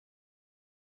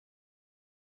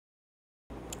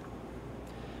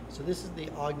So this is the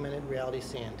Augmented REality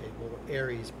Sandtable, or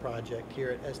ARES project here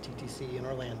at STTC in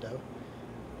Orlando.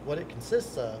 What it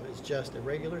consists of is just a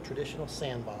regular traditional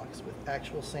sandbox with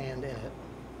actual sand in it,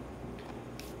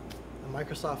 a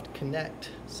Microsoft Kinect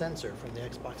sensor from the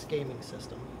Xbox gaming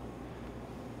system,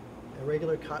 a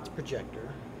regular COTS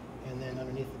projector, and then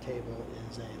underneath the table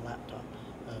is a laptop,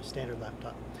 a standard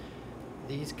laptop.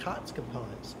 These COTS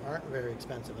components aren't very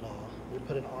expensive at all. We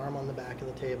put an arm on the back of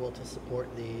the table to support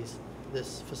these.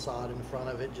 This facade in front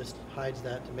of it just hides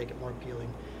that to make it more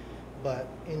appealing. But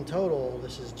in total,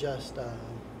 this is just,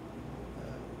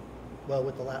 well,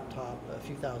 with the laptop, a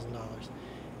few $1,000s.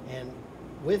 And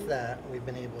with that, we've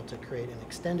been able to create an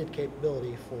extended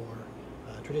capability for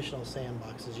traditional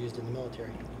sandboxes used in the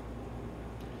military.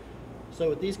 So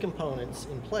with these components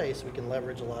in place, we can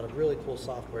leverage a lot of really cool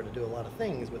software to do a lot of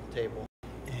things with the table.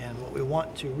 And what we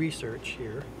want to research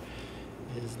here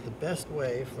is the best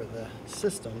way for the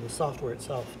system, the software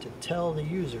itself, to tell the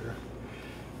user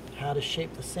how to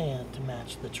shape the sand to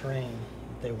match the terrain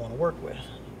that they want to work with.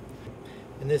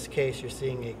 In this case, you're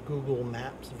seeing a Google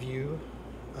Maps view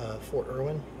of Fort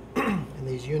Irwin, and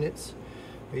these units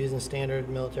are using standard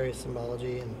military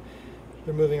symbology, and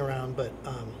they're moving around, but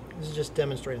this is just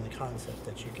demonstrating the concept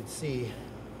that you could see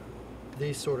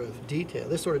this sort of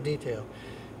detail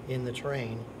in the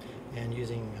terrain, and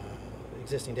using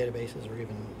existing databases or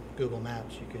even Google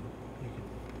Maps, you could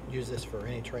use this for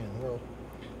any terrain in the world.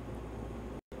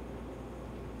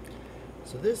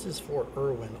 So this is Fort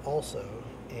Irwin also,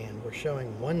 and we're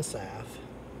showing one SAF,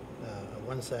 a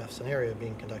one SAF scenario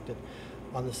being conducted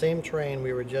on the same terrain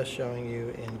we were just showing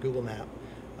you in Google Map.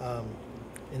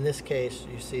 In this case,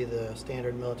 you see the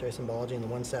standard military symbology and the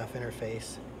one SAF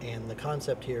interface, and the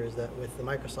concept here is that with the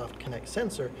Microsoft Kinect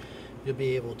sensor, you'll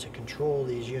be able to control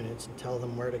these units and tell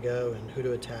them where to go and who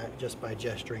to attack just by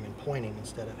gesturing and pointing,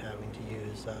 instead of having to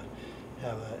use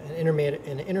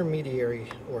an intermediary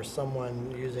or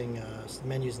someone using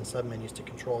menus and submenus to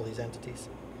control these entities.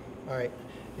 All right,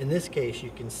 in this case,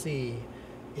 you can see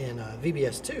in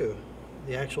VBS2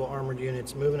 the actual armored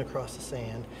units moving across the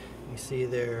sand. You see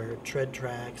their tread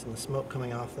tracks and the smoke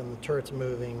coming off them, the turrets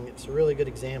moving. It's a really good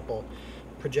example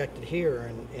projected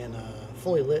here in a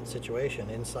fully lit situation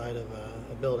inside of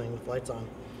a building with lights on,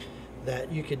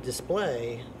 that you could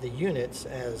display the units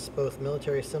as both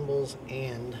military symbols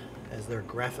and as their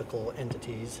graphical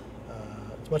entities.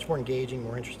 It's much more engaging,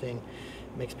 more interesting,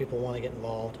 makes people want to get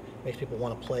involved, makes people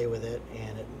want to play with it,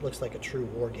 and it looks like a true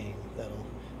war game that'll,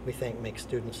 we think, make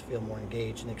students feel more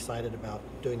engaged and excited about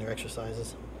doing their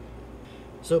exercises.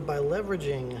 So by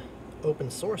leveraging open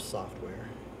source software,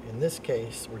 in this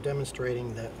case, we're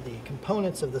demonstrating that the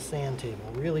components of the sand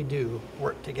table really do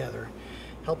work together.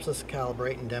 Helps us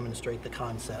calibrate and demonstrate the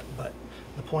concept, but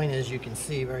the point is you can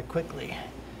see very quickly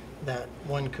that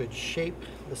one could shape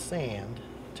the sand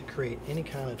to create any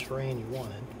kind of terrain you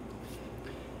wanted,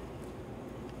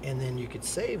 and then you could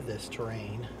save this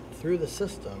terrain through the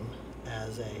system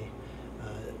as a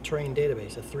terrain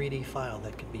database, a 3D file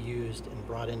that could be used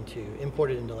and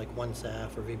imported into like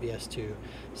OneSAF or VBS2,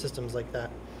 systems like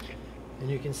that. And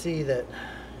you can see that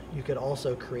you could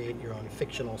also create your own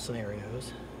fictional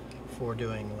scenarios for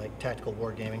doing like tactical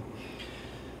wargaming.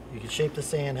 You could shape the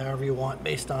sand however you want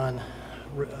based on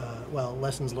well,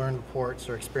 lessons learned reports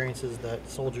or experiences that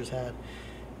soldiers had.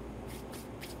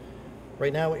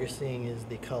 Right now what you're seeing is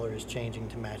the color is changing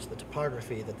to match the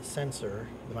topography that the sensor,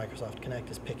 the Microsoft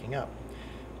Kinect, is picking up.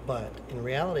 But in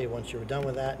reality, once you were done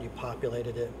with that, you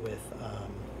populated it with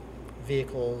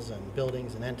vehicles and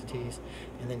buildings and entities,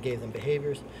 and then gave them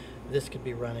behaviors. This could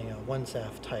be running a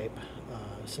OneSAF type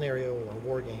scenario or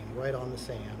war game right on the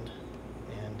sand,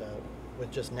 and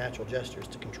with just natural gestures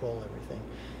to control everything,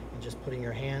 and just putting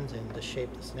your hands in to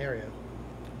shape the scenario.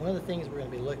 One of the things we're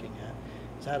going to be looking at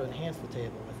is how to enhance the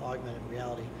table with augmented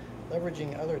reality,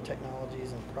 leveraging other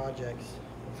technologies and projects.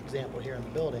 For example, here in the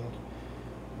building,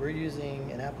 we're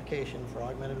using an application for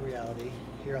augmented reality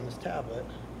here on this tablet.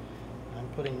 I'm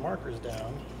putting markers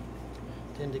down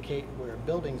to indicate where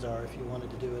buildings are if you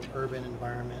wanted to do an urban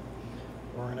environment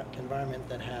or an environment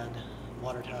that had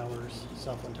water towers,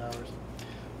 cell phone towers,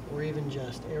 or even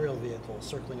just aerial vehicles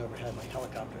circling overhead like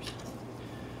helicopters.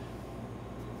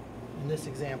 In this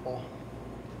example,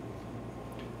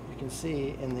 you can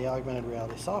see in the augmented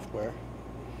reality software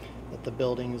that the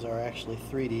buildings are actually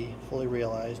 3D, fully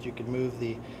realized. You could move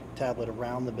the tablet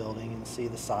around the building and see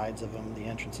the sides of them, the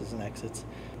entrances and exits.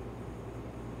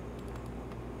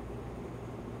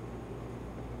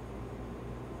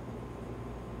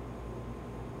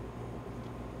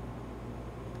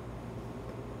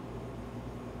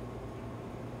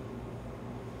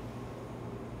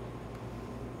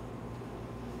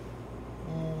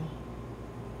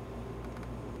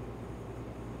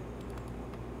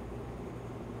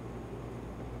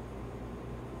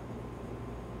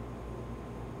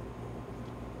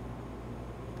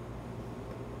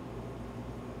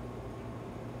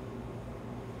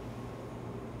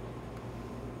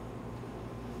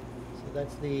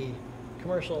 that's the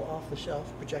commercial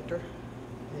off-the-shelf projector,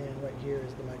 and right here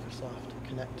is the Microsoft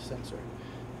Kinect sensor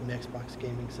from the Xbox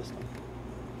gaming system.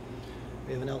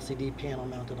 We have an LCD panel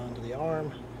mounted onto the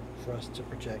arm for us to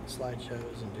project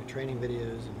slideshows and do training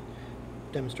videos and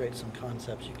demonstrate some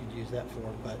concepts you could use that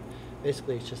for, but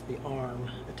basically it's just the arm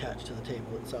attached to the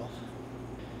table itself.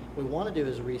 What we want to do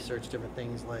is research different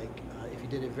things like if you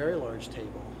did a very large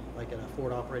table, like at a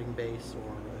forward operating base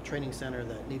or a training center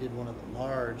that needed one of the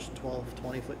large 12,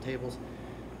 20-foot tables.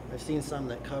 I've seen some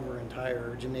that cover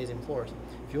entire gymnasium floors.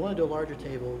 If you want to do a larger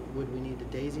table, would we need to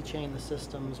daisy chain the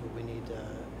systems? Would we need to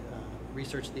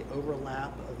research the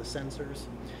overlap of the sensors?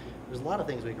 There's a lot of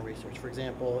things we can research. For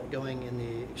example, going in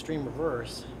the extreme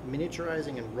reverse,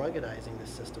 miniaturizing and ruggedizing this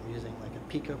system using like a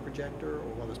Pico projector or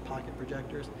one of those pocket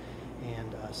projectors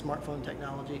and smartphone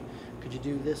technology. Could you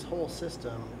do this whole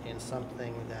system in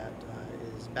something that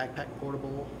is backpack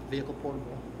portable, vehicle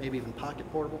portable, maybe even pocket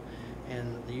portable,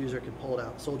 and the user could pull it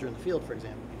out, soldier in the field for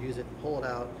example, could use it, pull it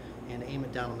out and aim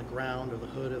it down on the ground or the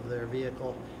hood of their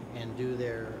vehicle and do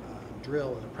their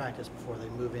drill and the practice before they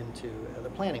move into the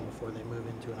planning before they move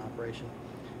into an operation.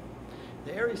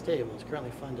 The ARES table is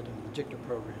currently funded under the JICTR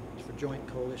program. It's for Joint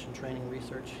Coalition Training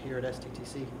Research here at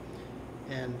STTC,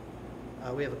 and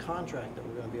we have a contract that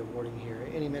we're going to be awarding here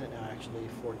any minute now actually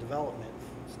for development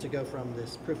to go from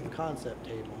this proof of concept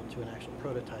table to an actual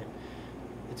prototype.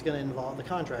 It's going to involve, the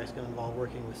contract is going to involve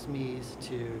working with SMEs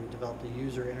to develop the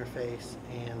user interface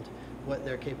and what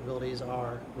their capabilities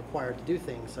are required to do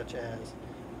things such as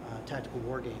tactical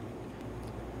wargaming.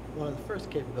 One of the first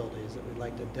capabilities that we'd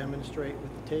like to demonstrate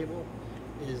with the table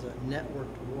is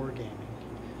networked wargaming.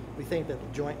 We think that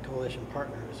the joint coalition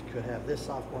partners could have this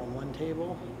software on one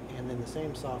table and then the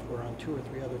same software on 2 or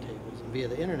 3 other tables. And via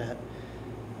the internet,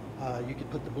 you could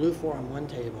put the Blue 4 on one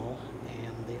table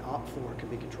and the Op 4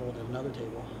 could be controlled at another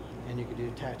table. And you could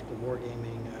do tactical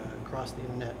wargaming across the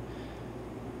internet.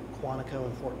 Quantico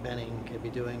and Fort Benning could be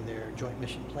doing their joint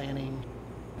mission planning.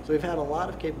 So we've had a lot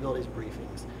of capabilities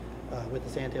briefings with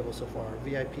the Sandtable so far,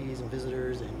 VIPs and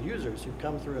visitors and users who've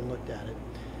come through and looked at it.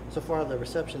 So far the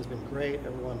reception's been great,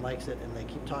 everyone likes it, and they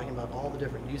keep talking about all the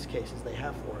different use cases they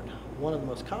have for it. One of the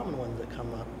most common ones that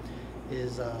come up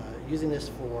is using this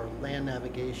for land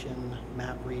navigation,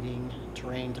 map reading,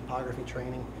 terrain topography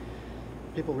training.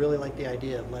 People really like the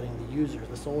idea of letting the users,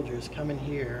 the soldiers, come in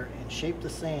here and shape the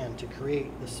sand to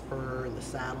create the spur and the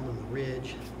saddle and the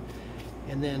ridge,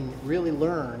 and then really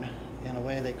learn in a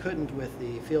way they couldn't with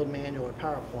the field manual or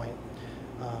PowerPoint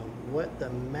what the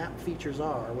map features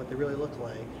are, what they really look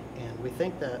like. And we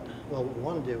think that, well, what we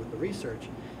want to do with the research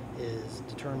is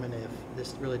determine if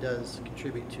this really does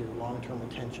contribute to long-term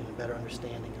retention and better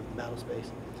understanding of the battle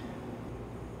space.